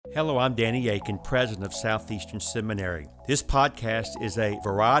Hello, I'm Danny Aiken, president of Southeastern Seminary. This podcast is a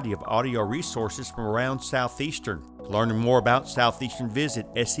variety of audio resources from around Southeastern. To learn more about Southeastern, visit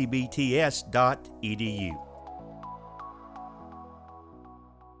sebts.edu.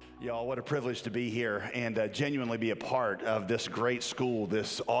 Y'all, what a privilege to be here and genuinely be a part of this great school,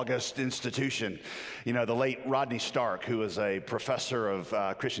 this august institution. You know, the late Rodney Stark, who was a professor of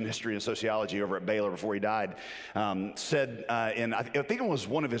Christian history and sociology over at Baylor before he died, said in, I think it was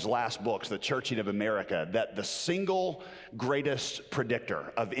one of his last books, The Churching of America, that the single greatest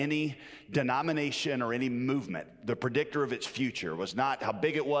predictor of any denomination or any movement, the predictor of its future, was not how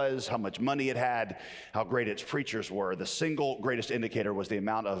big it was, how much money it had, how great its preachers were. The single greatest indicator was the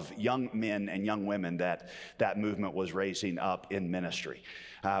amount of young men and young women that movement was raising up in ministry.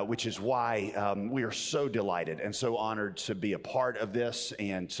 Which is why we are so delighted and so honored to be a part of this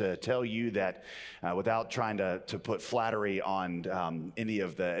and to tell you that without trying to put flattery on any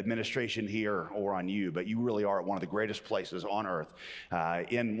of the administration here or on you, but you really are at one of the greatest places on earth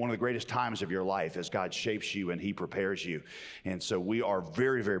in one of the greatest times of your life as God shapes you and He prepares you. And so we are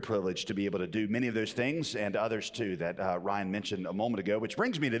very, very privileged to be able to do many of those things and others too that Ryan mentioned a moment ago, which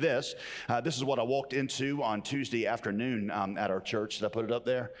brings me to this. This is what I walked into on Tuesday afternoon at our church. Did I put it up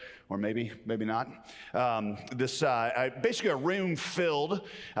there? Or maybe not. Basically a room filled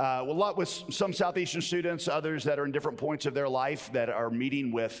a lot with some Southeastern students, others that are in different points of their life that are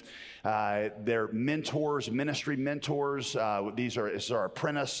meeting with their mentors, ministry mentors. This is our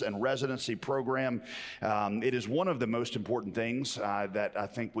apprentice and residency program. It is one of the most important things that I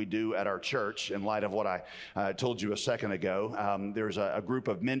think we do at our church in light of what I told you a second ago. There's a group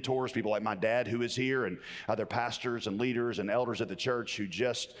of mentors, people like my dad who is here, and other pastors and leaders and elders at the church who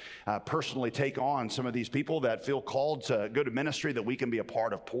just personally take on some of these people that feel called to go to ministry that we can be a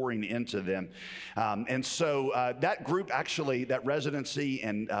part of pouring into them. And so that group, actually, that residency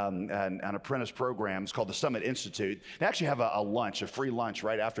and apprentice program is called the Summit Institute. They actually have a free lunch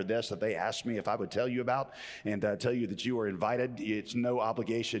right after this that they asked me if I would tell you about and tell you that you are invited. It's no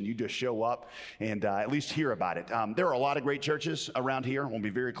obligation. You just show up and at least hear about it. There are a lot of great churches around here. I want to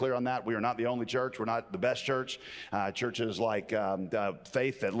be very clear on that. We are not the only church. We're not the best church. Churches like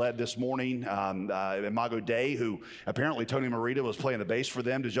Faith that led this morning, Imago Dei, who apparently Tony Marita was playing the bass for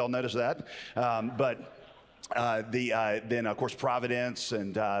them. Did y'all notice that? Then of course Providence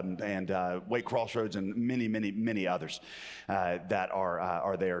and Wake Crossroads and many others that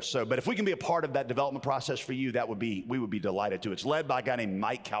are there. So, but if we can be a part of that development process for you, we would be delighted to. It's led by a guy named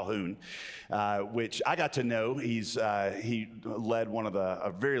Mike Calhoun, which I got to know. He led one of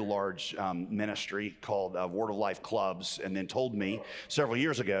a very large ministry called Word of Life Clubs, and then told me several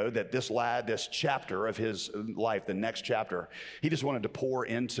years ago that this chapter of his life, the next chapter, he just wanted to pour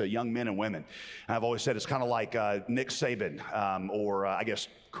into young men and women. And I've always said it's kind of like Nick Saban or I guess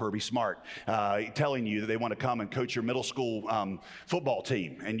Kirby Smart telling you that they want to come and coach your middle school football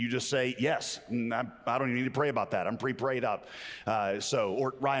team, and you just say yes. I don't even need to pray about that. I'm pre-prayed up.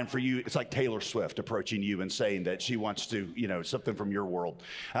 Or Ryan, for you, it's like Taylor Swift approaching you and saying that she wants to, something from your world.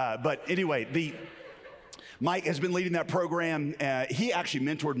 But anyway, Mike has been leading that program. He actually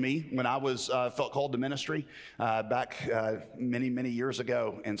mentored me when I felt called to ministry back many years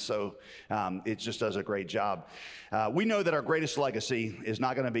ago, and so it just does a great job. We know that our greatest legacy is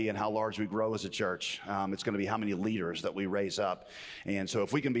not going to be in how large we grow as a church. It's going to be how many leaders that we raise up, and so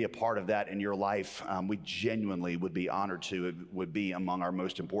if we can be a part of that in your life, we genuinely would be honored to. It would be among our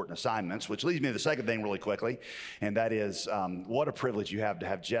most important assignments, which leads me to the second thing really quickly, and that is what a privilege you have to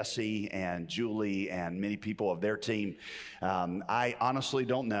have Jesse and Julie and many people of their team. I honestly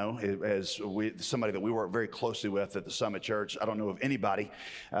don't know, somebody that we work very closely with at the Summit Church, I don't know of anybody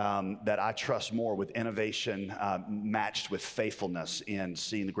that I trust more with innovation matched with faithfulness in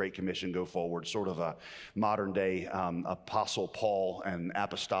seeing the Great Commission go forward, sort of a modern day Apostle Paul and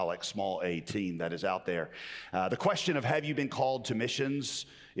apostolic small a team that is out there. The question of have you been called to missions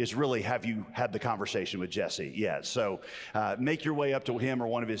is really, have you had the conversation with Jesse yet? So make your way up to him or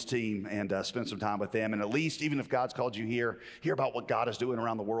one of his team and spend some time with them. And at least, even if God's called you here, hear about what God is doing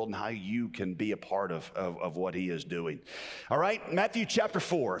around the world and how you can be a part of what He is doing. All right, Matthew chapter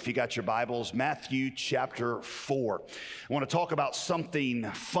 4, if you got your Bibles, Matthew chapter 4. I want to talk about something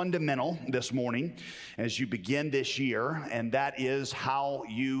fundamental this morning as you begin this year, and that is how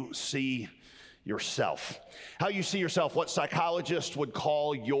you see yourself. How you see yourself, what psychologists would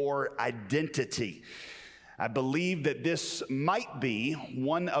call your identity. I believe that this might be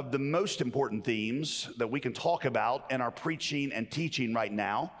one of the most important themes that we can talk about in our preaching and teaching right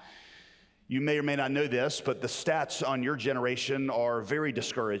now. You may or may not know this, but the stats on your generation are very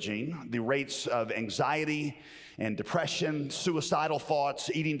discouraging. The rates of anxiety and depression, suicidal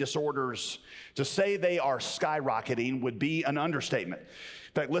thoughts, eating disorders, to say they are skyrocketing would be an understatement.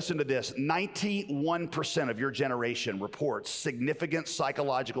 In fact, listen to this. 91% of your generation reports significant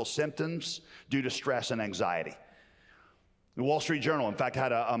psychological symptoms due to stress and anxiety. The Wall Street Journal, in fact,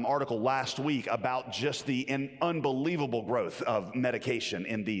 had an article last week about just the unbelievable growth of medication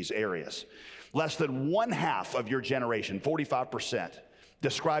in these areas. Less than one half of your generation, 45%,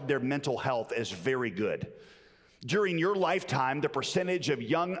 described their mental health as very good. During your lifetime, the percentage of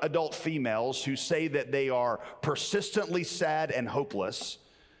young adult females who say that they are persistently sad and hopeless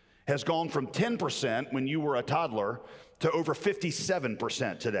has gone from 10% when you were a toddler to over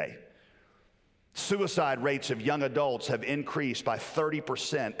 57% today. Suicide rates of young adults have increased by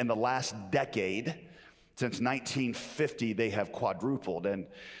 30% in the last decade. Since 1950, they have quadrupled. And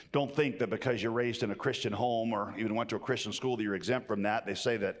don't think that because you're raised in a Christian home or even went to a Christian school that you're exempt from that. They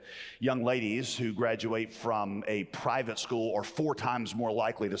say that young ladies who graduate from a private school are 4 times more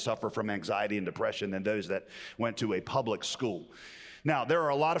likely to suffer from anxiety and depression than those that went to a public school. Now, there are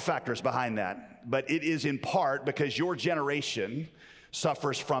a lot of factors behind that, but it is in part because your generation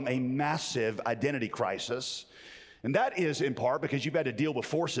suffers from a massive identity crisis. And that is in part because you've had to deal with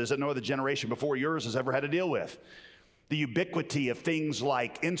forces that no other generation before yours has ever had to deal with. The ubiquity of things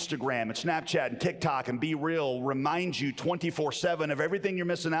like Instagram and Snapchat and TikTok and Be Real reminds you 24/7 of everything you're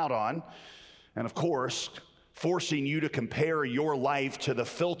missing out on. And of course, forcing you to compare your life to the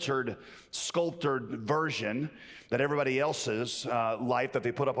filtered, sculpted version that everybody else's life that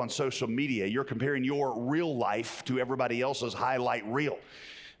they put up on social media. You're comparing your real life to everybody else's highlight reel.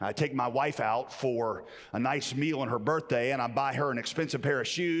 I take my wife out for a nice meal on her birthday, and I buy her an expensive pair of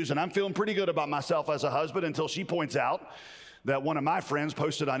shoes, and I'm feeling pretty good about myself as a husband until she points out that one of my friends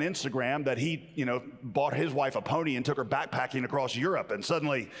posted on Instagram that he, bought his wife a pony and took her backpacking across Europe, and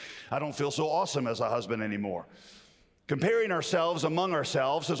suddenly I don't feel so awesome as a husband anymore. Comparing ourselves among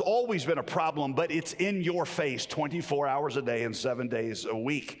ourselves has always been a problem, but it's in your face 24 hours a day and 7 days a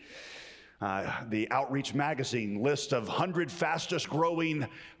week. The Outreach magazine list of 100 fastest growing,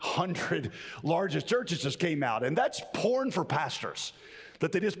 100 largest churches just came out, and that's porn for pastors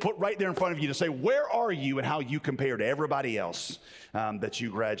that they just put right there in front of you to say, where are you and how you compare to everybody else that you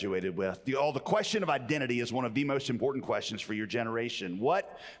graduated with. The question of identity is one of the most important questions for your generation.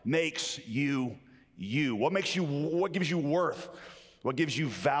 What makes you you? What gives you worth? What gives you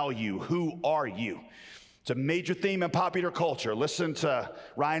value? Who are you? It's a major theme in popular culture. Listen to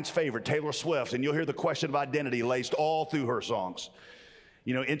Ryan's favorite, Taylor Swift, and you'll hear the question of identity laced all through her songs.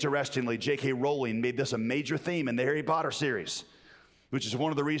 Interestingly, J.K. Rowling made this a major theme in the Harry Potter series, which is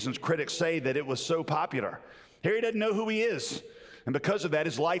one of the reasons critics say that it was so popular. Harry doesn't know who he is, and because of that,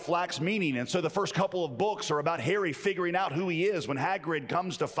 his life lacks meaning. And so the first couple of books are about Harry figuring out who he is when Hagrid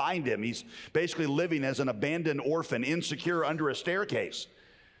comes to find him. He's basically living as an abandoned orphan, insecure under a staircase,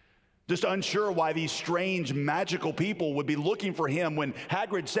 just unsure why these strange, magical people would be looking for him when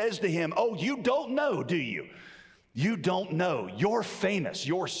Hagrid says to him, "Oh, you don't know, do you? You don't know. You're famous.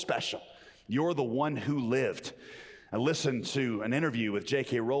 You're special. You're the one who lived." I listened to an interview with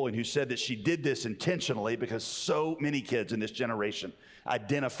J.K. Rowling who said that she did this intentionally because so many kids in this generation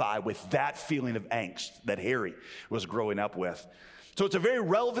identify with that feeling of angst that Harry was growing up with. So it's a very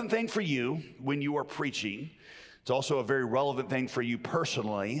relevant thing for you when you are preaching. It's also a very relevant thing for you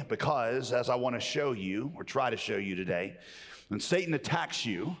personally because, as I want to show you, or try to show you today, when Satan attacks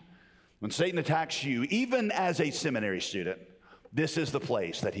you, even as a seminary student, this is the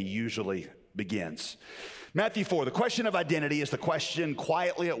place that he usually begins. Matthew 4, the question of identity is the question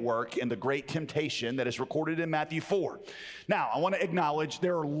quietly at work in the great temptation that is recorded in Matthew 4. Now, I want to acknowledge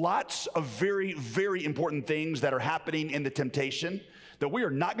there are lots of very, very important things that are happening in the temptation that we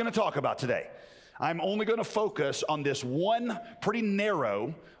are not going to talk about today. I'm only going to focus on this one pretty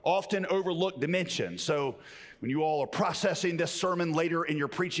narrow, often overlooked dimension. So when you all are processing this sermon later in your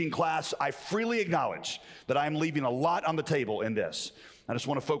preaching class, I freely acknowledge that I'm leaving a lot on the table in this. I just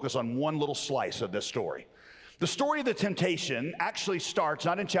want to focus on one little slice of this story. The story of the temptation actually starts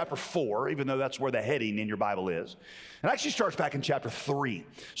not in chapter 4, even though that's where the heading in your Bible is. It actually starts back in chapter 3.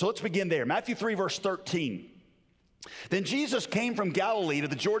 So let's begin there. Matthew 3, verse 13. Then Jesus came from Galilee to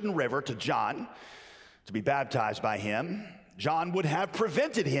the Jordan River to John to be baptized by him. John would have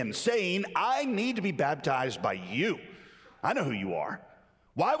prevented him, saying, "I need to be baptized by you. I know who you are.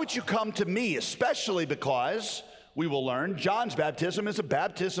 Why would you come to me?" Especially because, we will learn, John's baptism is a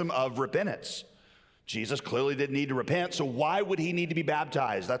baptism of repentance. Jesus clearly didn't need to repent, so why would he need to be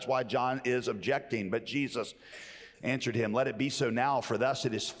baptized? That's why John is objecting. But Jesus answered him, let it be so now, for thus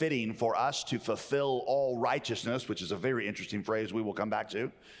it is fitting for us to fulfill all righteousness, which is a very interesting phrase we will come back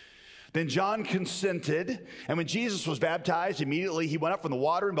to. Then John consented, and when Jesus was baptized, immediately he went up from the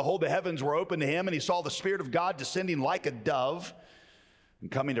water, and behold, the heavens were opened to him, and he saw the Spirit of God descending like a dove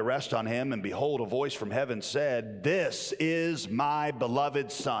and coming to rest on him. And behold, a voice from heaven said, this is my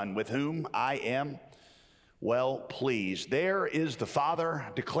beloved Son, with whom I am well pleased. There is the Father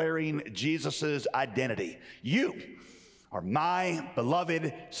declaring Jesus' identity. You are my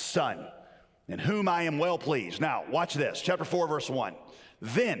beloved Son, in whom I am well pleased. Now, watch this. Chapter 4, verse 1.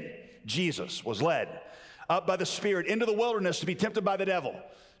 Then Jesus was led up by the Spirit into the wilderness to be tempted by the devil.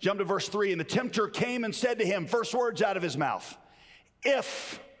 Jump to verse 3. And the tempter came and said to him, first words out of his mouth,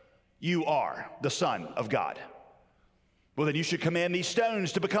 if you are the Son of God, well, then you should command these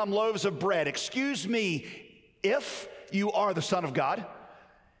stones to become loaves of bread. Excuse me, if you are the Son of God,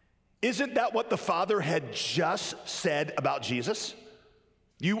 isn't that what the Father had just said about Jesus?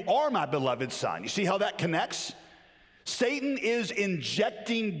 You are my beloved Son. You see how that connects? Satan is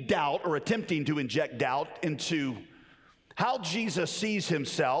injecting doubt, or attempting to inject doubt, into how Jesus sees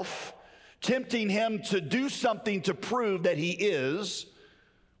himself, tempting him to do something to prove that he is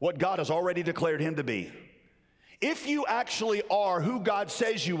what God has already declared him to be. If you actually are who God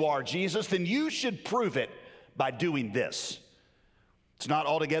says you are, Jesus, then you should prove it by doing this. It's not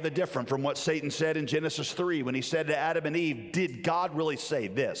altogether different from what Satan said in Genesis 3 when he said to Adam and Eve, did God really say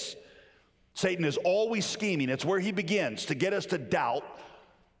this? Satan is always scheming. It's where he begins to get us to doubt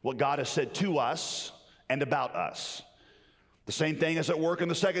what God has said to us and about us. The same thing is at work in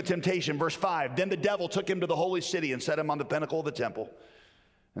the second temptation, verse 5. Then the devil took him to the holy city and set him on the pinnacle of the temple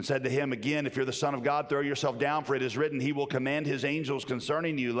and said to him again, if you're the Son of God, throw yourself down, for it is written, he will command his angels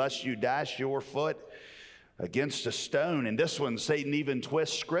concerning you, lest you dash your foot against a stone. In this one, Satan even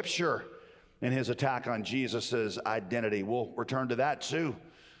twists Scripture in his attack on Jesus' identity. We'll return to that too.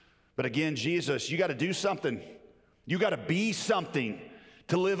 But again, Jesus, you got to do something. You got to be something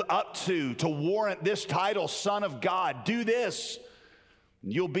to live up to warrant this title, Son of God. Do this,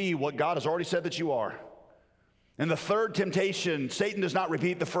 and you'll be what God has already said that you are. In the third temptation, Satan does not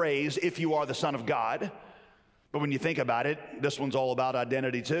repeat the phrase, if you are the Son of God. But when you think about it, this one's all about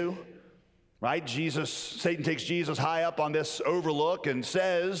identity too, right? Satan takes Jesus high up on this overlook and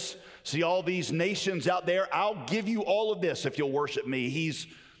says, see all these nations out there, I'll give you all of this if you'll worship me. He's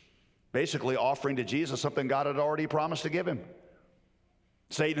basically offering to Jesus something God had already promised to give him.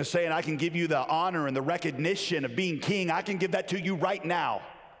 Satan is saying, I can give you the honor and the recognition of being king. I can give that to you right now.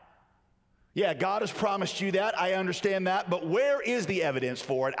 Yeah, God has promised you that. I understand that. But where is the evidence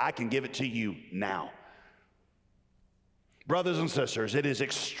for it? I can give it to you now. Brothers and sisters, it is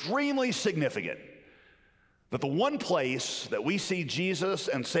extremely significant that the one place that we see Jesus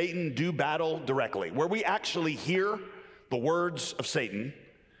and Satan do battle directly, where we actually hear the words of Satan,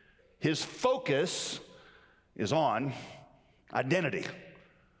 his focus is on identity.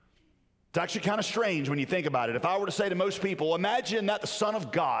 It's actually kind of strange when you think about it. If I were to say to most people, imagine that the Son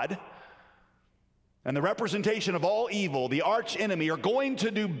of God and the representation of all evil, the arch enemy, are going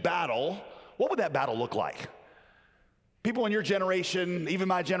to do battle, what would that battle look like? People in your generation, even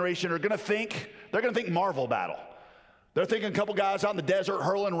my generation, are going to think Marvel battle. They're thinking a couple guys out in the desert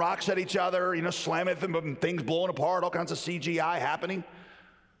hurling rocks at each other, slamming them, things blowing apart, all kinds of CGI happening.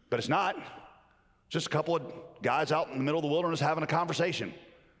 But it's not. Just a couple of guys out in the middle of the wilderness having a conversation.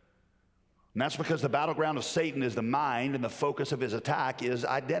 And that's because the battleground of Satan is the mind, and the focus of his attack is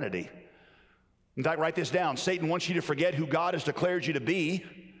identity. In fact, write this down. Satan wants you to forget who God has declared you to be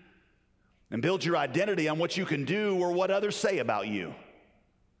and build your identity on what you can do or what others say about you.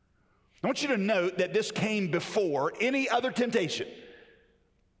 I want you to note that this came before any other temptation.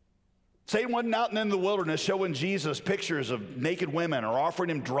 Satan wasn't out in the wilderness showing Jesus pictures of naked women or offering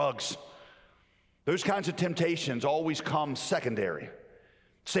him drugs. Those kinds of temptations always come secondary.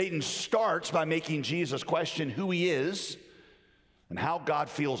 Satan starts by making Jesus question who he is and how God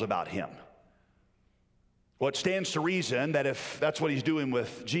feels about him. Well, it stands to reason that if that's what he's doing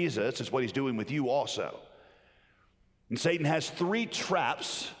with Jesus, it's what he's doing with you also. And Satan has 3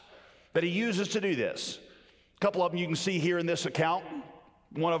 traps that he uses to do this. A couple of them you can see here in this account.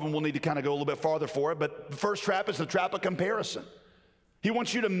 One of them we'll need to kind of go a little bit farther for it, but the first trap is the trap of comparison. He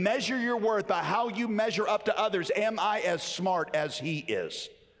wants you to measure your worth by how you measure up to others. Am I as smart as he is?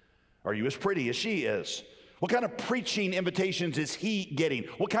 Are you as pretty as she is? What kind of preaching invitations is he getting?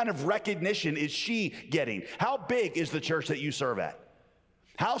 What kind of recognition is she getting? How big is the church that you serve at?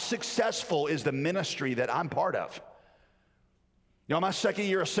 How successful is the ministry that I'm part of? My second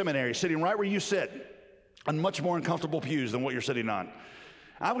year of seminary, sitting right where you sit, on much more uncomfortable pews than what you're sitting on,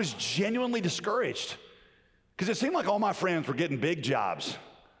 I was genuinely discouraged Because it seemed like all my friends were getting big jobs.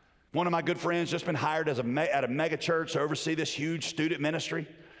 One of my good friends just been hired at a mega church to oversee this huge student ministry.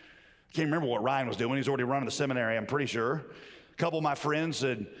 I can't remember what Ryan was doing. He was already running the seminary, I'm pretty sure. A couple of my friends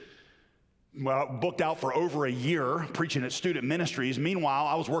had booked out for over a year preaching at student ministries. Meanwhile,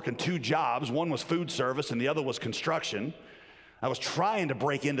 I was working 2 jobs. One was food service and the other was construction. I was trying to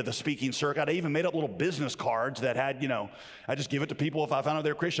break into the speaking circuit. I even made up little business cards that had, I just give it to people if I found out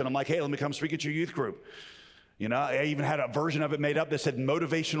they're Christian. I'm like, hey, let me come speak at your youth group. I even had a version of it made up that said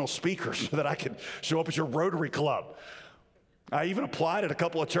motivational speaker so that I could show up at your Rotary Club. I even applied at a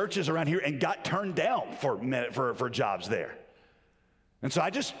couple of churches around here and got turned down for jobs there. And so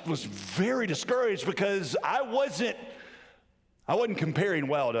I just was very discouraged because I wasn't comparing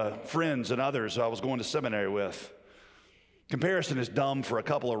well to friends and others I was going to seminary with. Comparison is dumb for a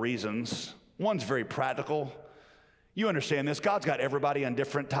couple of reasons. One's very practical. You understand this. God's got everybody on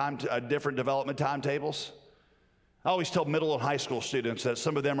different development timetables. I always tell middle and high school students that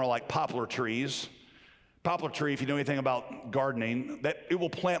some of them are like poplar trees. Poplar tree, if you know anything about gardening, that it will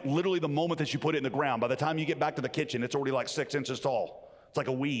plant literally the moment that you put it in the ground. By the time you get back to the kitchen, it's already like 6 inches tall. It's like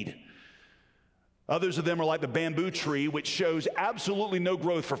a weed. Others of them are like the bamboo tree, which shows absolutely no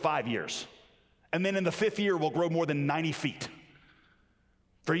growth for 5 years. And then in the 5th year, will grow more than 90 feet.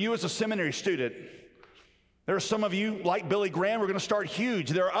 For you as a seminary student, there are some of you, like Billy Graham, who are going to start huge.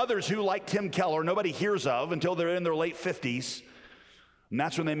 There are others who, like Tim Keller, nobody hears of until they're in their late 50s. And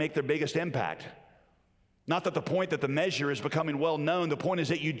that's when they make their biggest impact. Not that the point that the measure is becoming well known. The point is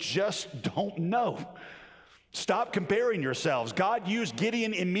that you just don't know. Stop comparing yourselves. God used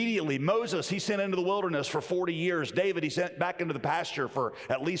Gideon immediately. Moses, he sent into the wilderness for 40 years. David, he sent back into the pasture for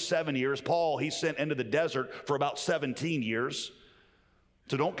at least 7 years. Paul, he sent into the desert for about 17 years.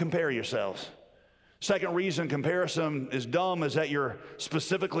 So don't compare yourselves. Second reason comparison is dumb is that you're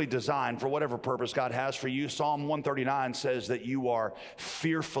specifically designed for whatever purpose God has for you. Psalm 139 says that you are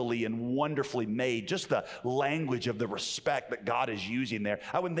fearfully and wonderfully made. Just the language of the respect that God is using there.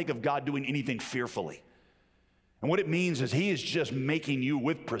 I wouldn't think of God doing anything fearfully. And what it means is he is just making you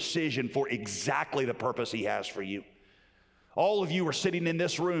with precision for exactly the purpose he has for you. All of you are sitting in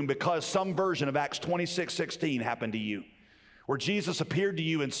this room because some version of Acts 26:16 happened to you, where Jesus appeared to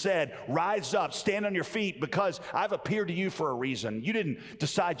you and said, rise up, stand on your feet, because I've appeared to you for a reason. You didn't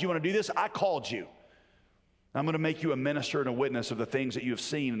decide you want to do this. I called you. I'm going to make you a minister and a witness of the things that you have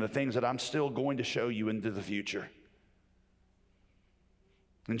seen and the things that I'm still going to show you into the future.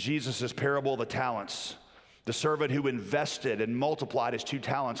 In Jesus' parable of the talents, the servant who invested and multiplied his 2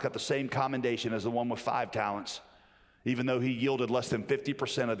 talents got the same commendation as the one with 5 talents, even though he yielded less than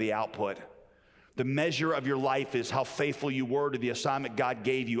 50% of the output. The measure of your life is how faithful you were to the assignment God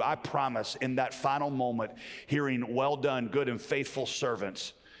gave you. I promise in that final moment, hearing well done, good and faithful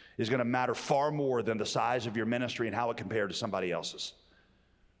servants is going to matter far more than the size of your ministry and how it compared to somebody else's.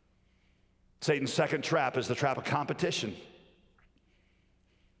 Satan's second trap is the trap of competition.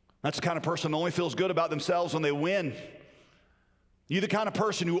 That's the kind of person that only feels good about themselves when they win. You're the kind of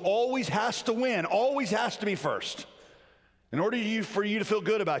person who always has to win, always has to be first, in order for you to feel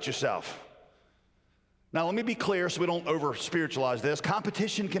good about yourself. Now, let me be clear so we don't over-spiritualize this.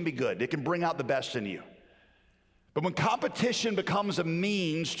 Competition can be good. It can bring out the best in you. But when competition becomes a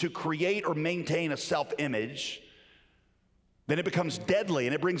means to create or maintain a self-image, then it becomes deadly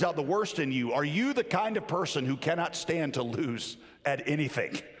and it brings out the worst in you. Are you the kind of person who cannot stand to lose at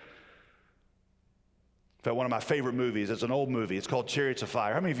anything? In fact, one of my favorite movies, it's an old movie. It's called Chariots of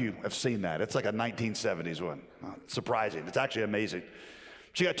Fire. How many of you have seen that? It's like a 1970s one. Surprising. It's actually amazing.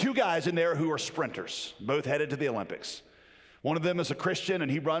 So you got 2 guys in there who are sprinters, both headed to the Olympics. One of them is a Christian, and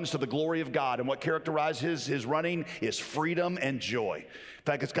he runs to the glory of God. And what characterizes his running is freedom and joy. In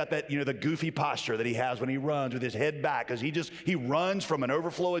fact, it's got that, the goofy posture that he has when he runs with his head back, because he runs from an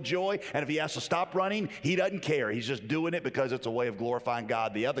overflow of joy. And if he has to stop running, he doesn't care. He's just doing it because it's a way of glorifying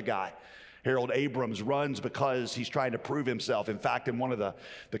God. The other guy, Harold Abrams, runs because he's trying to prove himself. In fact, in one of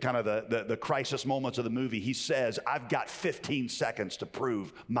the crisis moments of the movie, he says, I've got 15 seconds to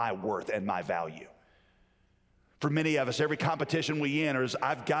prove my worth and my value. For many of us, every competition we enter is,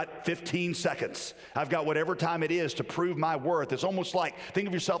 I've got 15 seconds. I've got whatever time it is to prove my worth. It's almost like, think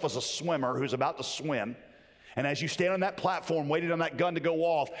of yourself as a swimmer who's about to swim. And as you stand on that platform, waiting on that gun to go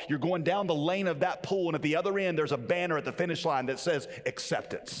off, you're going down the lane of that pool. And at the other end, there's a banner at the finish line that says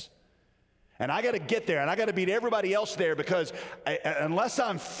acceptance. And I got to get there, and I got to beat everybody else there, because unless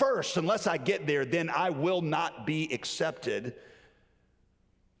I'm first, unless I get there, then I will not be accepted.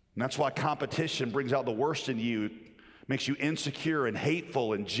 And that's why competition brings out the worst in you, makes you insecure and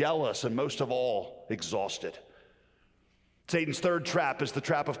hateful and jealous, and most of all, exhausted. Satan's third trap is the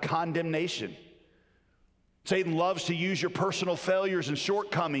trap of condemnation. Satan loves to use your personal failures and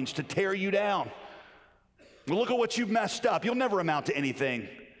shortcomings to tear you down. Well, look at what you've messed up. You'll never amount to anything.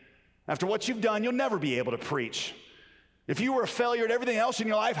 After what you've done, you'll never be able to preach. If you were a failure at everything else in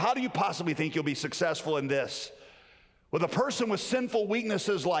your life, how do you possibly think you'll be successful in this? With a person with sinful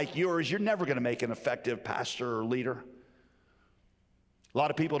weaknesses like yours, you're never going to make an effective pastor or leader. A lot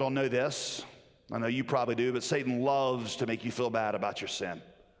of people don't know this. I know you probably do, but Satan loves to make you feel bad about your sin.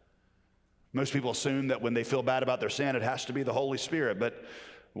 Most people assume that when they feel bad about their sin, it has to be the Holy Spirit. But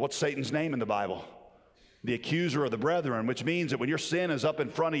what's Satan's name in the Bible? The accuser of the brethren, which means that when your sin is up in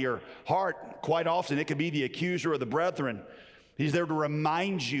front of your heart, quite often it can be the accuser of the brethren. He's there to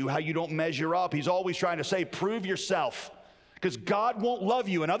remind you how you don't measure up. He's always trying to say, prove yourself, because God won't love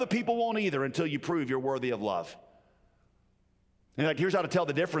you and other people won't either until you prove you're worthy of love. In fact, here's how to tell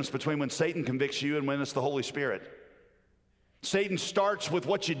the difference between when Satan convicts you and when it's the Holy Spirit. Satan starts with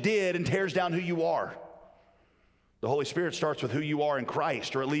what you did and tears down who you are. The Holy Spirit starts with who you are in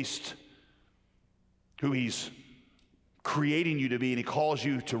Christ, or at least who he's creating you to be, and he calls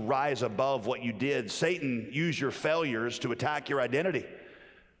you to rise above what you did. Satan used your failures to attack your identity.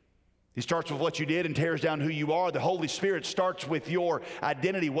 He starts with what you did and tears down who you are. The Holy Spirit starts with your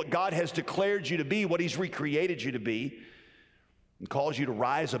identity, what God has declared you to be, what he's recreated you to be, and calls you to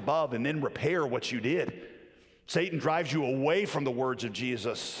rise above and then repair what you did. Satan drives you away from the words of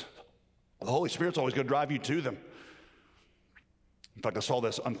Jesus. The Holy Spirit's always going to drive you to them. In fact, I saw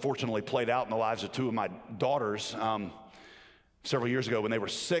this unfortunately played out in the lives of two of my daughters several years ago when they were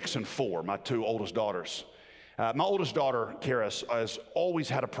 6 and 4, my two oldest daughters. My oldest daughter, Karis, has always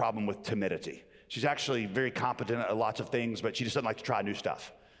had a problem with timidity. She's actually very competent at lots of things, but she just doesn't like to try new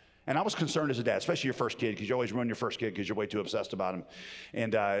stuff. And I was concerned as a dad, especially your first kid, because you always ruin your first kid because you're way too obsessed about him.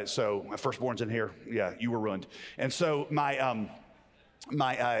 And so my firstborn's in here. Yeah, you were ruined. And so I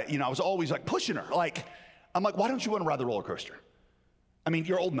was always like pushing her. I'm like, why don't you want to ride the roller coaster? I mean,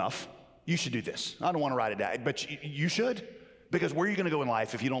 you're old enough. You should do this. I don't want to ride it, Dad, but you should. Because where are you going to go in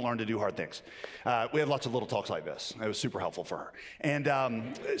life if you don't learn to do hard things? We had lots of little talks like this. It was super helpful for her.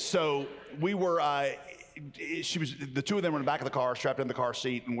 And so we were, the two of them were in the back of the car, strapped in the car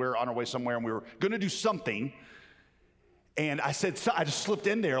seat, and we're on our way somewhere, and we were going to do something. And I just slipped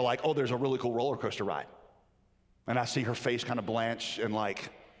in there like, oh, there's a really cool roller coaster ride. And I see her face kind of blanch, and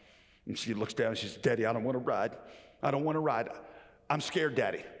she looks down, and she's, Daddy, I don't want to ride. I don't want to ride. I'm scared,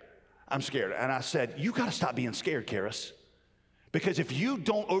 Daddy. I'm scared. And I said, you got to stop being scared, Karis. Because if you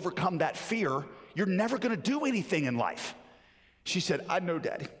don't overcome that fear, you're never going to do anything in life. She said, I know,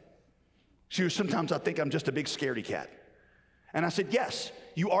 Daddy. She was, sometimes I think I'm just a big scaredy cat. And I said, yes,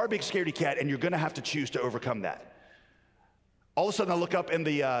 you are a big scaredy cat, and you're going to have to choose to overcome that. All of a sudden, I look up in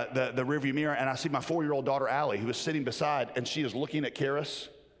the rearview mirror, and I see my 4-year-old daughter, Allie, who is sitting beside, and she is looking at Karis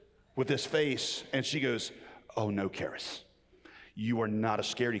with this face, and she goes, oh, no, Karis. You are not a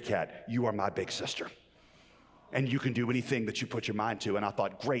scaredy cat. You are my big sister. And you can do anything that you put your mind to. And I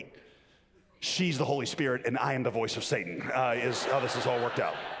thought, great, she's the Holy Spirit and I am the voice of Satan, is how this has all worked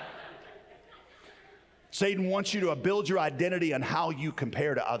out. Satan wants you to build your identity on how you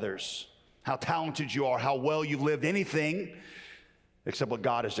compare to others, how talented you are, how well you've lived, anything except what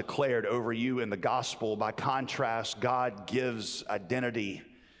God has declared over you in the gospel. By contrast, God gives identity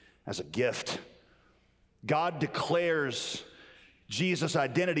as a gift. God declares Jesus'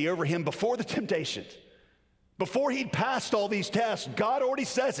 identity over him before the temptation. Before he'd passed all these tests, God already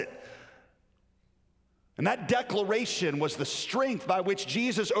says it. And that declaration was the strength by which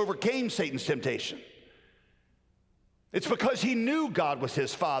Jesus overcame Satan's temptation. It's because he knew God was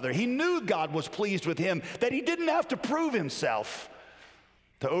his Father. He knew God was pleased with him, that he didn't have to prove himself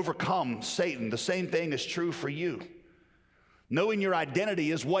to overcome Satan. The same thing is true for you. Knowing your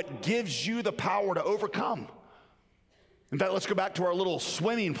identity is what gives you the power to overcome. In fact, let's go back to our little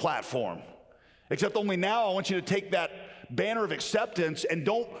swimming platform. Except only now I want you to take that banner of acceptance and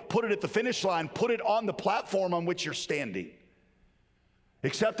don't put it at the finish line, put it on the platform on which you're standing.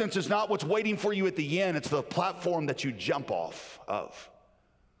 Acceptance is not what's waiting for you at the end, it's the platform that you jump off of.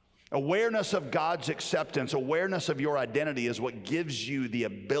 Awareness of God's acceptance, awareness of your identity is what gives you the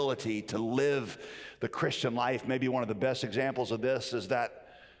ability to live the Christian life. Maybe one of the best examples of this is that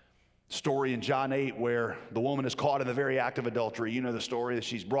story in John 8 where the woman is caught in the very act of adultery. You know the story, that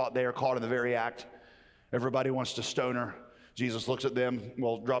she's brought there, caught in the very act. Everybody wants to stone her. Jesus looks at them,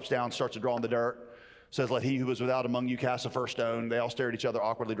 drops down, starts to draw in the dirt, says, let he who is without among you cast the first stone. They all stare at each other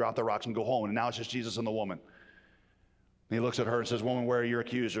awkwardly, drop their rocks, and go home. And now it's just Jesus and the woman. And he looks at her and says, woman, where are your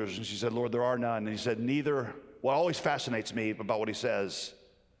accusers? And she said, Lord, there are none. And he said, neither. What always fascinates me about what he says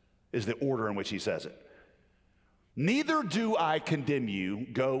is the order in which he says it. Neither do I condemn you,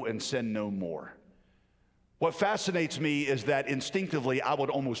 go and sin no more. What fascinates me is that instinctively, I would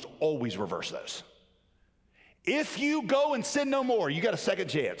almost always reverse those. If you go and sin no more, you got a second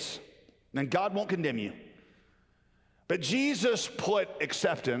chance, then God won't condemn you. But Jesus put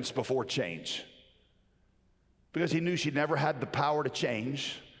acceptance before change because he knew she never had the power to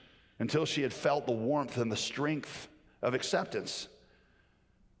change until she had felt the warmth and the strength of acceptance.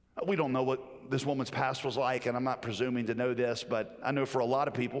 We don't know what this woman's past was like, and I'm not presuming to know this, but I know for a lot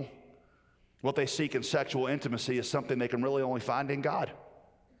of people, what they seek in sexual intimacy is something they can really only find in God.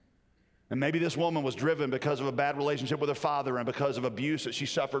 And maybe this woman was driven because of a bad relationship with her father and because of abuse that she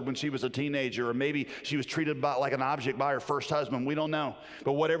suffered when she was a teenager, or maybe she was treated like an object by her first husband. We don't know.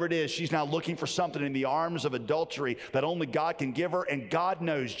 But whatever it is, she's now looking for something in the arms of adultery that only God can give her, and God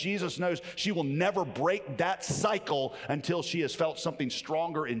knows, Jesus knows, she will never break that cycle until she has felt something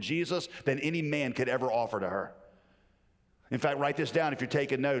stronger in Jesus than any man could ever offer to her. In fact, write this down if you're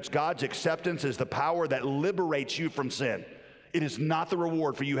taking notes. God's acceptance is the power that liberates you from sin. It is not the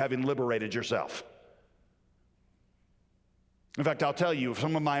reward for you having liberated yourself. In fact, I'll tell you,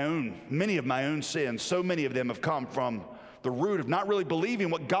 many of my own sins, so many of them have come from the root of not really believing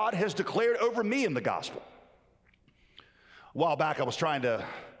what God has declared over me in the gospel. A while back, I was trying to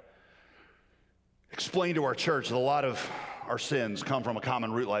explain to our church that a lot of our sins come from a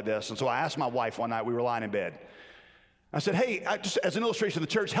common root like this. And so I asked my wife one night, we were lying in bed. I said, hey, just as an illustration of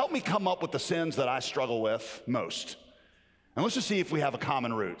the church, help me come up with the sins that I struggle with most. And let's just see if we have a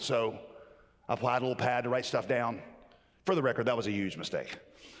common root. So I applied a little pad to write stuff down. For the record, that was a huge mistake.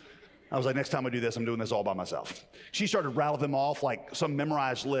 I was like, next time I do this, I'm doing this all by myself. She started rattling them off like some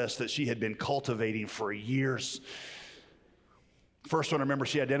memorized list that she had been cultivating for years. First one I remember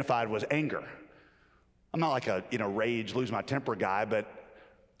she identified was anger. I'm not like a rage, lose my temper guy, but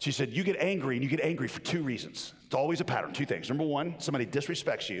she said, you get angry, and you get angry for two reasons. It's always a pattern, two things. Number one, somebody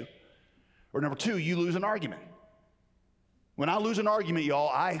disrespects you. Or number two, you lose an argument. When I lose an argument, y'all,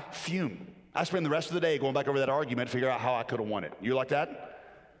 I fume. I spend the rest of the day going back over that argument to figure out how I could have won it. You like that?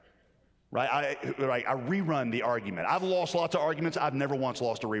 Right? I rerun the argument. I've lost lots of arguments. I've never once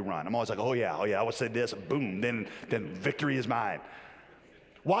lost a rerun. I'm always like, oh yeah, I would say this, boom, then victory is mine.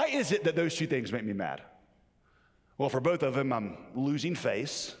 Why is it that those two things make me mad? Well, for both of them, I'm losing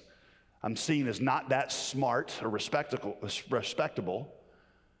face. I'm seen as not that smart or respectable.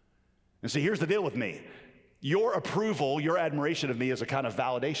 And see, here's the deal with me. Your approval, your admiration of me is a kind of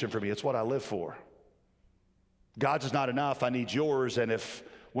validation for me. It's what I live for. God's is not enough. I need yours. And if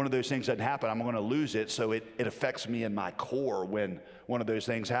one of those things doesn't happen, I'm going to lose it. So it affects me in my core when one of those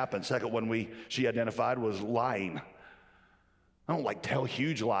things happens. Second one she identified was lying. I don't tell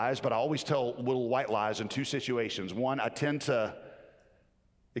huge lies, but I always tell little white lies in two situations. One, I tend to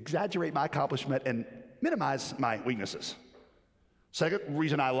exaggerate my accomplishment and minimize my weaknesses. Second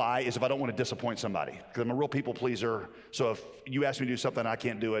reason I lie is if I don't want to disappoint somebody, because I'm a real people pleaser. So if you ask me to do something and I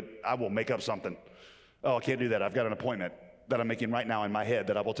can't do it, I will make up something. Oh, I can't do that. I've got an appointment that I'm making right now in my head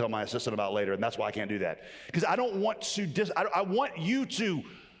that I will tell my assistant about later, and that's why I can't do that. Because I don't want to, I want you to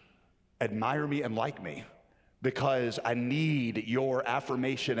admire me and like me, because I need your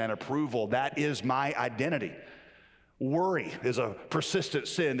affirmation and approval. That is my identity. Worry is a persistent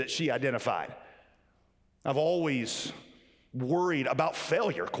sin that she identified. I've always worried about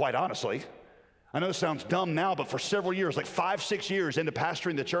failure, quite honestly. I know it sounds dumb now, but for several years, 5-6 years into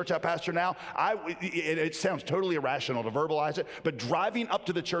pastoring the church I pastor now, it sounds totally irrational to verbalize it, but driving up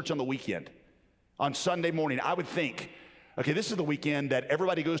to the church on the weekend, on Sunday morning, I would think, okay, this is the weekend that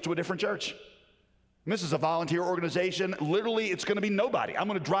everybody goes to a different church. And this is a volunteer organization. Literally, it's going to be nobody. I'm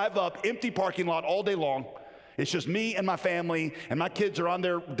going to drive up, empty parking lot all day long. It's just me and my family, and my kids are on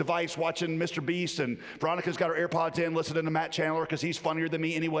their device watching Mr. Beast, and Veronica's got her AirPods in listening to Matt Chandler because he's funnier than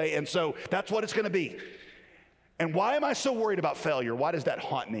me anyway, and so that's what it's going to be. And why am I so worried about failure? Why does that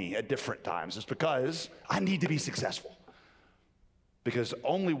haunt me at different times? It's because I need to be successful. Because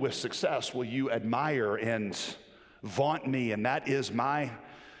only with success will you admire and vaunt me, and that is my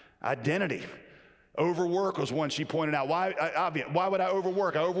identity. Overwork was one she pointed out. Why would I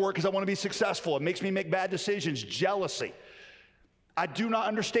overwork? I overwork because I want to be successful. It makes me make bad decisions. Jealousy. I do not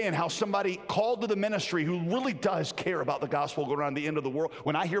understand how somebody called to the ministry who really does care about the gospel going around the end of the world,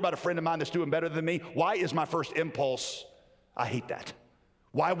 when I hear about a friend of mine that's doing better than me, why is my first impulse, I hate that?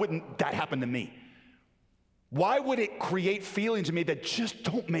 Why wouldn't that happen to me? Why would it create feelings in me that just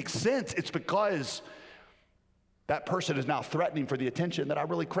don't make sense? It's because that person is now threatening for the attention that I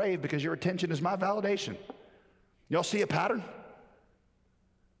really crave, because your attention is my validation. Y'all see a pattern?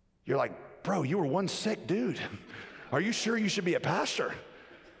 You're like, bro, you were one sick dude. Are you sure you should be a pastor?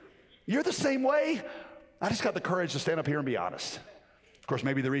 You're the same way. I just got the courage to stand up here and be honest. course,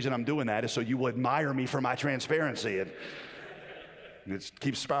 maybe the reason I'm doing that is so you will admire me for my transparency. And it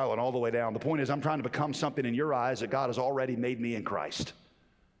keeps spiraling all the way down. The point is, I'm trying to become something in your eyes that God has already made me in Christ.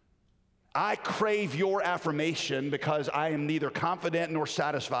 I crave your affirmation because I am neither confident nor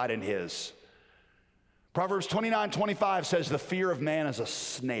satisfied in his. Proverbs 29:25 says, the fear of man is a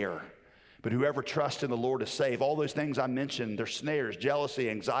snare, but whoever trusts in the Lord is safe. All those things I mentioned, they're snares: jealousy,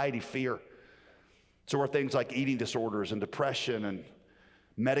 anxiety, fear. So are things like eating disorders and depression and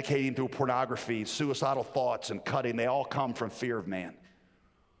medicating through pornography, suicidal thoughts, and cutting. They all come from fear of man.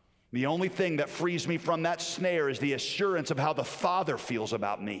 The only thing that frees me from that snare is the assurance of how the Father feels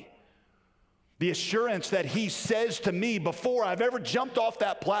about me. The assurance that he says to me before I've ever jumped off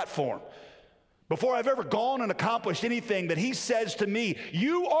that platform, before I've ever gone and accomplished anything, that he says to me,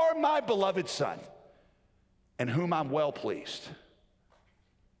 you are my beloved Son, in whom I'm well pleased.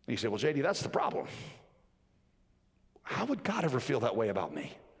 And you say, well, JD, that's the problem. How would God ever feel that way about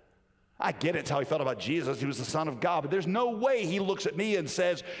me? I get it, it's how he felt about Jesus. He was the Son of God, but there's no way he looks at me and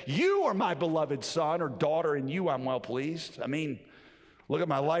says, you are my beloved son or daughter, in you I'm well pleased. I mean, look at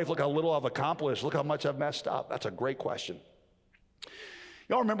my life, look how little I've accomplished, look how much I've messed up. That's a great question.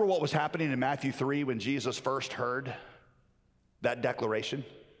 Y'all remember what was happening in Matthew 3 when Jesus first heard that declaration?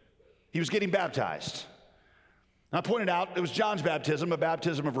 He was getting baptized. And I pointed out it was John's baptism, a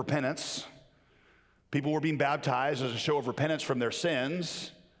baptism of repentance. People were being baptized as a show of repentance from their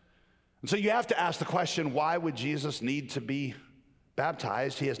sins. And so you have to ask the question, why would Jesus need to be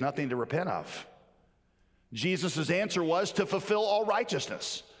baptized? He has nothing to repent of. Jesus' answer was to fulfill all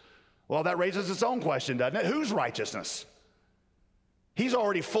righteousness. Well, that raises its own question, doesn't it? Whose righteousness? He's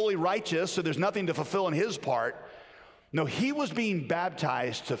already fully righteous, so there's nothing to fulfill in his part. No, he was being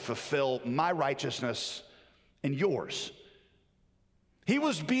baptized to fulfill my righteousness and yours. He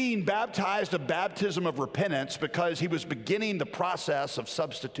was being baptized a baptism of repentance because he was beginning the process of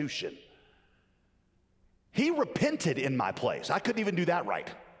substitution. He repented in my place. I couldn't even do that right.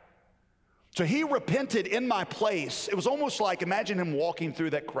 So he repented in my place. It was almost like, imagine him walking through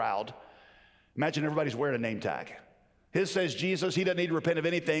that crowd. Imagine everybody's wearing a name tag. His says Jesus. He doesn't need to repent of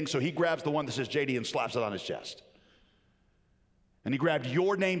anything, so he grabs the one that says JD and slaps it on his chest. And he grabbed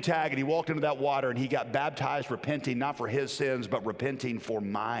your name tag and he walked into that water and he got baptized, repenting not for his sins, but repenting for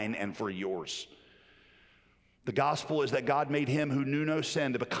mine and for yours. The gospel is that God made him who knew no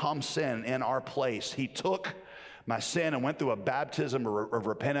sin to become sin in our place. He took my sin and went through a baptism of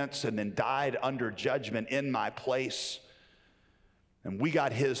repentance and then died under judgment in my place. And we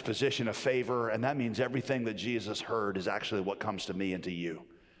got his position of favor, and that means everything that Jesus heard is actually what comes to me and to you.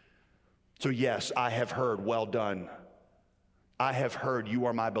 So yes, I have heard, well done. I have heard, you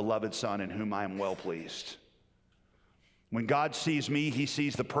are my beloved son in whom I am well pleased. When God sees me, he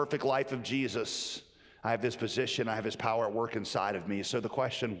sees the perfect life of Jesus. I have this position, I have his power at work inside of me. So the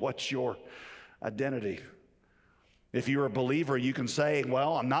question, what's your identity? If you're a believer, you can say,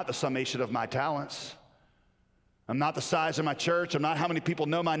 well, I'm not the summation of my talents. I'm not the size of my church. I'm not how many people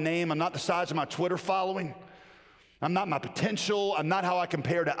know my name. I'm not the size of my Twitter following. I'm not my potential. I'm not how I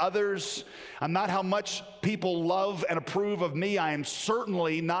compare to others. I'm not how much people love and approve of me. I am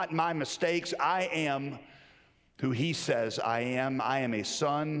certainly not my mistakes. I am who he says I am. I am a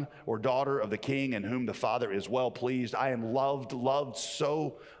son or daughter of the King in whom the Father is well pleased. I am loved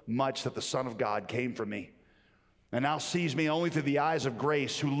so much that the Son of God came for me and now sees me only through the eyes of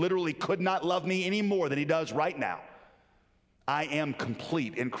grace, who literally could not love me any more than he does right now. I am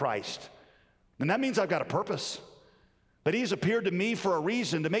complete in Christ. And that means I've got a purpose. That he's appeared to me for a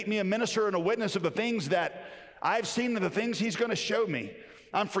reason, to make me a minister and a witness of the things that I've seen and the things he's going to show me.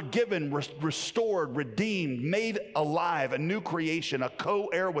 I'm forgiven, restored, redeemed, made alive, a new creation, a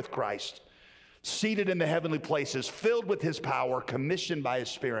co-heir with Christ, seated in the heavenly places, filled with his power, commissioned by his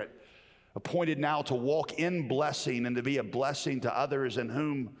Spirit, appointed now to walk in blessing and to be a blessing to others, in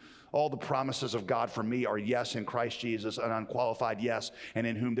whom all the promises of God for me are yes in Christ Jesus, an unqualified yes, and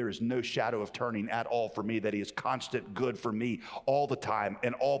in whom there is no shadow of turning at all for me, that he is constant good for me all the time,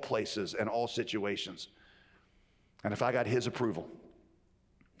 in all places, and all situations. And if I got his approval,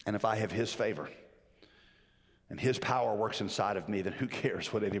 and if I have his favor, and his power works inside of me, then who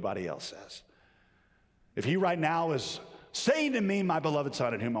cares what anybody else says? If he right now is saying to me, my beloved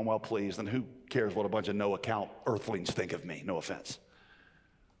son in whom I'm well pleased, then who cares what a bunch of no account earthlings think of me? No offense.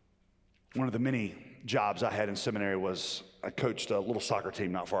 One of the many jobs I had in seminary was I coached a little soccer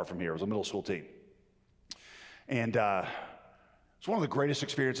team not far from here. It was a middle school team. And it was one of the greatest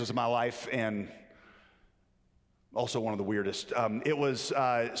experiences of my life, and also one of the weirdest.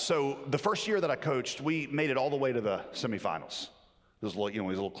 So the first year that I coached, we made it all the way to the semifinals. These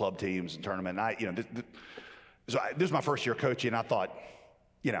little club teams and tournament. And this was my first year coaching, and I thought,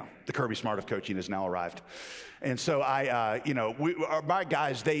 the Kirby Smart of coaching has now arrived. And so my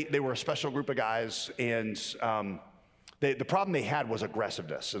guys, they were a special group of guys, and the problem they had was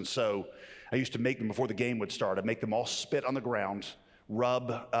aggressiveness. And so I used to make them, before the game would start, I'd make them all spit on the ground,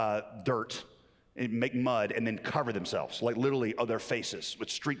 rub dirt, and make mud, and then cover themselves, like literally their faces would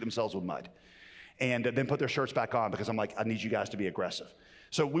streak themselves with mud. And then put their shirts back on, because I'm like, I need you guys to be aggressive.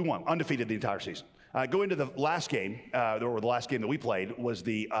 So we won, undefeated the entire season. Go into the last game, or the last game that we played was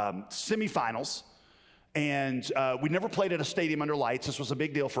the semifinals. And we never played at a stadium under lights. This was a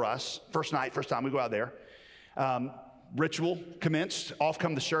big deal for us. First time we go out there. Ritual commenced. Off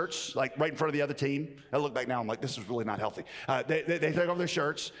come the shirts, like right in front of the other team. I look back now, I'm like, this is really not healthy. They take off their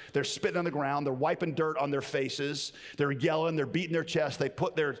shirts. They're spitting on the ground. They're wiping dirt on their faces. They're yelling. They're beating their chest. They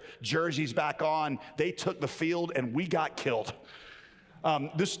put their jerseys back on. They took the field, and we got killed.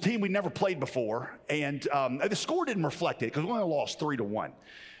 This team we never played before, and the score didn't reflect it, because we only lost 3-1.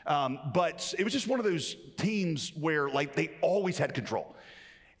 But it was just one of those teams where, like, they always had control.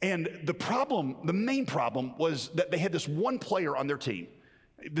 And the main problem was that they had this one player on their team.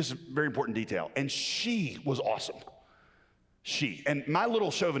 This is a very important detail. And she was awesome. And my little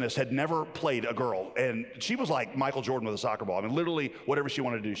chauvinist had never played a girl. And she was like Michael Jordan with a soccer ball. I mean, literally, whatever she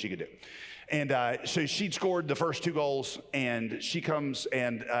wanted to do, she could do. And so she'd scored the first 2 goals. And she comes,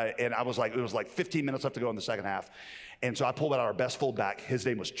 and I was like, it was like 15 minutes left to go in the second half. And so I pulled out our best fullback. His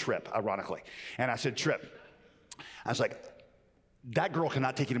name was Tripp, ironically. And I said, Tripp, I was like, that girl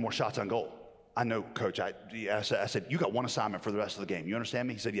cannot take any more shots on goal. I know, Coach. I said, you got one assignment for the rest of the game. You understand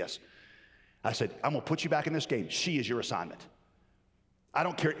me? He said, yes. I said, I'm going to put you back in this game. She is your assignment. I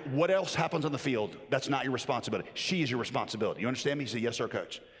don't care what else happens on the field. That's not your responsibility. She is your responsibility. You understand me? He said, yes, sir,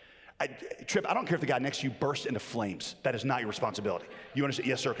 Coach. Tripp, I don't care if the guy next to you bursts into flames. That is not your responsibility. You understand?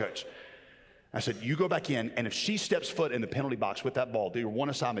 Yes, sir, Coach. I said, you go back in, and if she steps foot in the penalty box with that ball, your one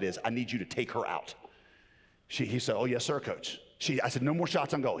assignment is, I need you to take her out. He said, oh, yes, sir, Coach. I said, no more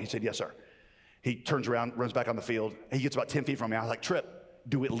shots on goal. He said, yes, sir. He turns around, runs back on the field. He gets about 10 feet from me. I was like, Tripp,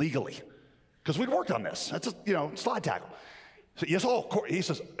 do it legally. Because we'd worked on this. That's a, slide tackle. So, yes, he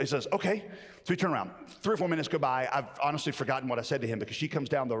says, okay. So we turn around. 3 or 4 minutes go by. I've honestly forgotten what I said to him, because she comes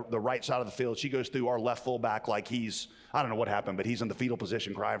down the right side of the field. She goes through our left fullback like I don't know what happened, but he's in the fetal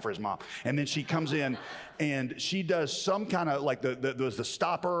position crying for his mom. And then she comes in, and she does some kind of, like, the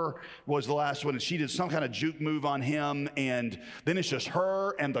stopper was the last one, and she did some kind of juke move on him. And then it's just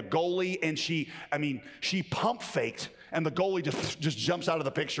her and the goalie, and she pump faked, and the goalie just jumps out of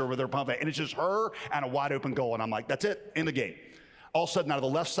the picture with her pump fake. And it's just her and a wide open goal. And I'm like, that's it, in the game. All of a sudden, out of the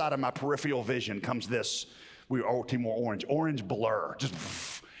left side of my peripheral vision comes this, our team wore orange blur,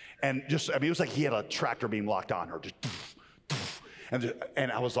 it was like he had a tractor beam locked on her, and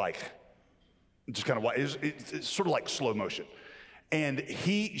I was like, just kind of, it's sort of like slow motion. And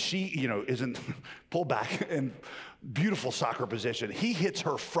she, is in pull back in beautiful soccer position. He hits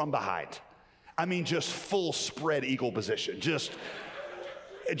her from behind. I mean, just full spread eagle position,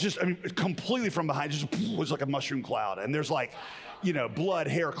 completely from behind, just was like a mushroom cloud. And there's like, blood,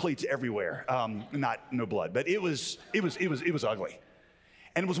 hair, cleats everywhere. No blood, but it was ugly.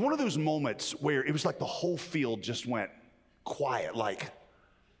 And it was one of those moments where it was like the whole field just went quiet, like,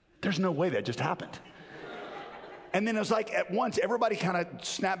 there's no way that just happened. And then it was like at once, everybody kind of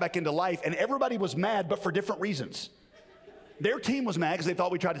snapped back into life, and everybody was mad, but for different reasons. Their team was mad because they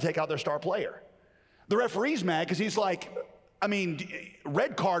thought we tried to take out their star player. The referee's mad because he's like,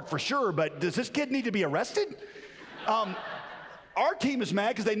 red card for sure, but does this kid need to be arrested? Our team is mad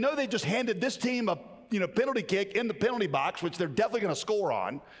because they know they just handed this team a penalty kick in the penalty box, which they're definitely going to score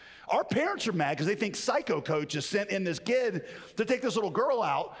on. Our parents are mad because they think psycho coach has sent in this kid to take this little girl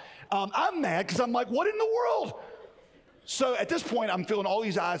out. I'm mad because I'm like, what in the world? So at this point, I'm feeling all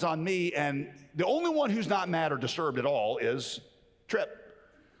these eyes on me, and the only one who's not mad or disturbed at all is Tripp.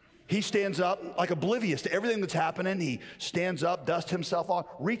 He stands up, like oblivious to everything that's happening. He stands up, dusts himself off,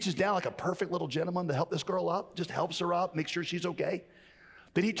 reaches down like a perfect little gentleman to help this girl up, just helps her up, makes sure she's okay.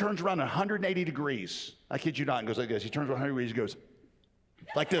 Then he turns around 180 degrees. I kid you not, and goes like this. He turns around 180 degrees, he goes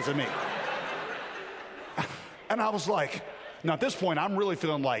like this at me. And I was like, now at this point, I'm really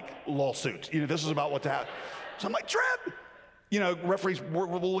feeling like lawsuit. This is about what to happen. So I'm like, Tripp! Referees, we're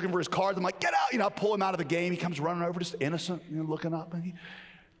looking for his cards. I'm like, get out! I pull him out of the game. He comes running over, just innocent, looking up. And he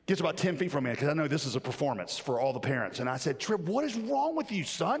gets about 10 feet from me, because I know this is a performance for all the parents. And I said, Tripp, what is wrong with you,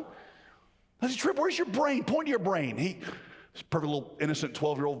 son? I said, Tripp, where's your brain? Point to your brain. His perfect little innocent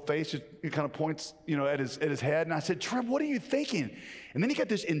 12-year-old face, he kind of points, at his head. And I said, Tripp, what are you thinking? And then he got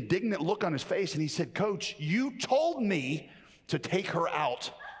this indignant look on his face, and he said, Coach, you told me to take her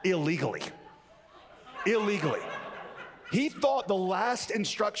out illegally. Illegally. He thought the last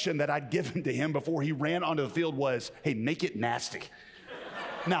instruction that I'd given to him before he ran onto the field was, hey, make it nasty.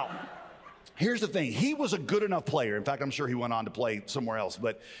 Now, here's the thing. He was a good enough player. In fact, I'm sure he went on to play somewhere else,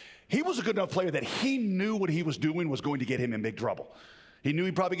 but he was a good enough player that he knew what he was doing was going to get him in big trouble. He knew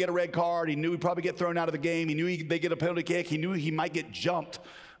he'd probably get a red card. He knew he'd probably get thrown out of the game. He knew they'd get a penalty kick. He knew he might get jumped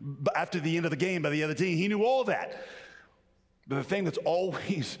after the end of the game by the other team. He knew all that. But the thing that's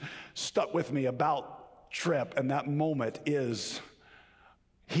always stuck with me about Tripp and that moment is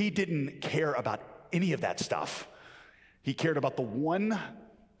he didn't care about any of that stuff. He cared about the one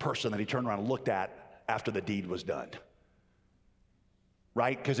person that he turned around and looked at after the deed was done.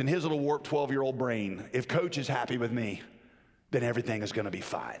 Right? Because in his little warped 12-year-old brain, if coach is happy with me, then everything is going to be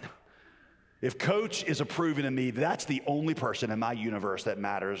fine. If coach is approving of me, that's the only person in my universe that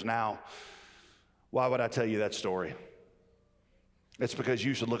matters. Now, why would I tell you that story? It's because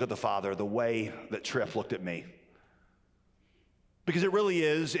you should look at the Father the way that Tripp looked at me. Because it really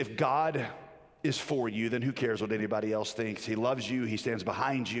is, if God is for you, then who cares what anybody else thinks? He loves you. He stands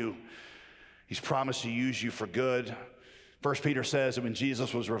behind you. He's promised to use you for good. 1 Peter says that when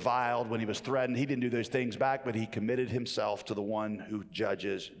Jesus was reviled, when he was threatened, he didn't do those things back, but he committed himself to the one who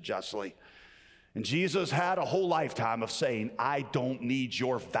judges justly. And Jesus had a whole lifetime of saying, I don't need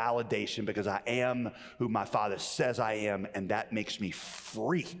your validation because I am who my Father says I am, and that makes me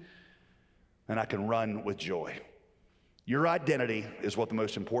free. And I can run with joy. Your identity is what the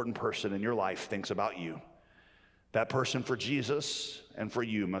most important person in your life thinks about you. That person for Jesus and for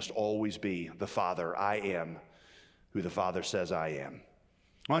you must always be the Father. I am who the Father says I am.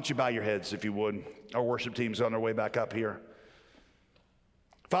 Why don't you bow your heads if you would? Our worship team's on their way back up here.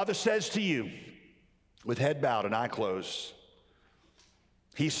 Father says to you, with head bowed and eye closed,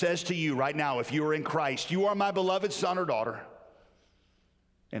 he says to you right now, if you are in Christ, you are my beloved son or daughter,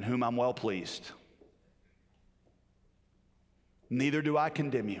 in whom I'm well pleased. Neither do I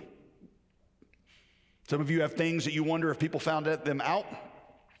condemn you. Some of you have things that you wonder if people found them out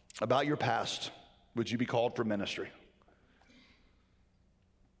about your past, would you be called for ministry?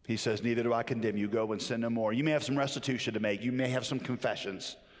 He says, neither do I condemn you. Go and sin no more. You may have some restitution to make. You may have some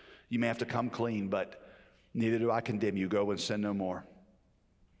confessions. You may have to come clean, but neither do I condemn you. Go and sin no more.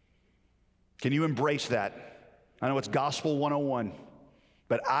 Can you embrace that? I know it's gospel 101,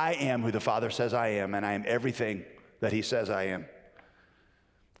 but I am who the Father says I am, and I am everything that he says I am.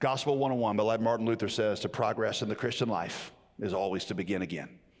 Gospel 101, but like Martin Luther says, to progress in the Christian life is always to begin again,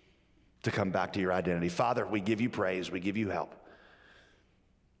 to come back to your identity. Father, we give you praise. We give you help.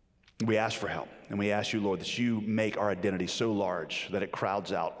 We ask for help, and we ask you, Lord, that you make our identity so large that it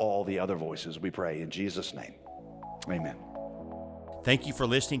crowds out all the other voices. We pray in Jesus' name. Amen. Thank you for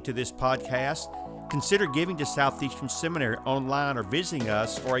listening to this podcast. Consider giving to Southeastern Seminary online or visiting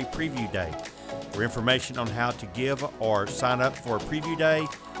us for a preview day. For information on how to give or sign up for a preview day,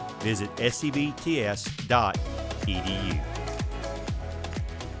 visit sebts.edu.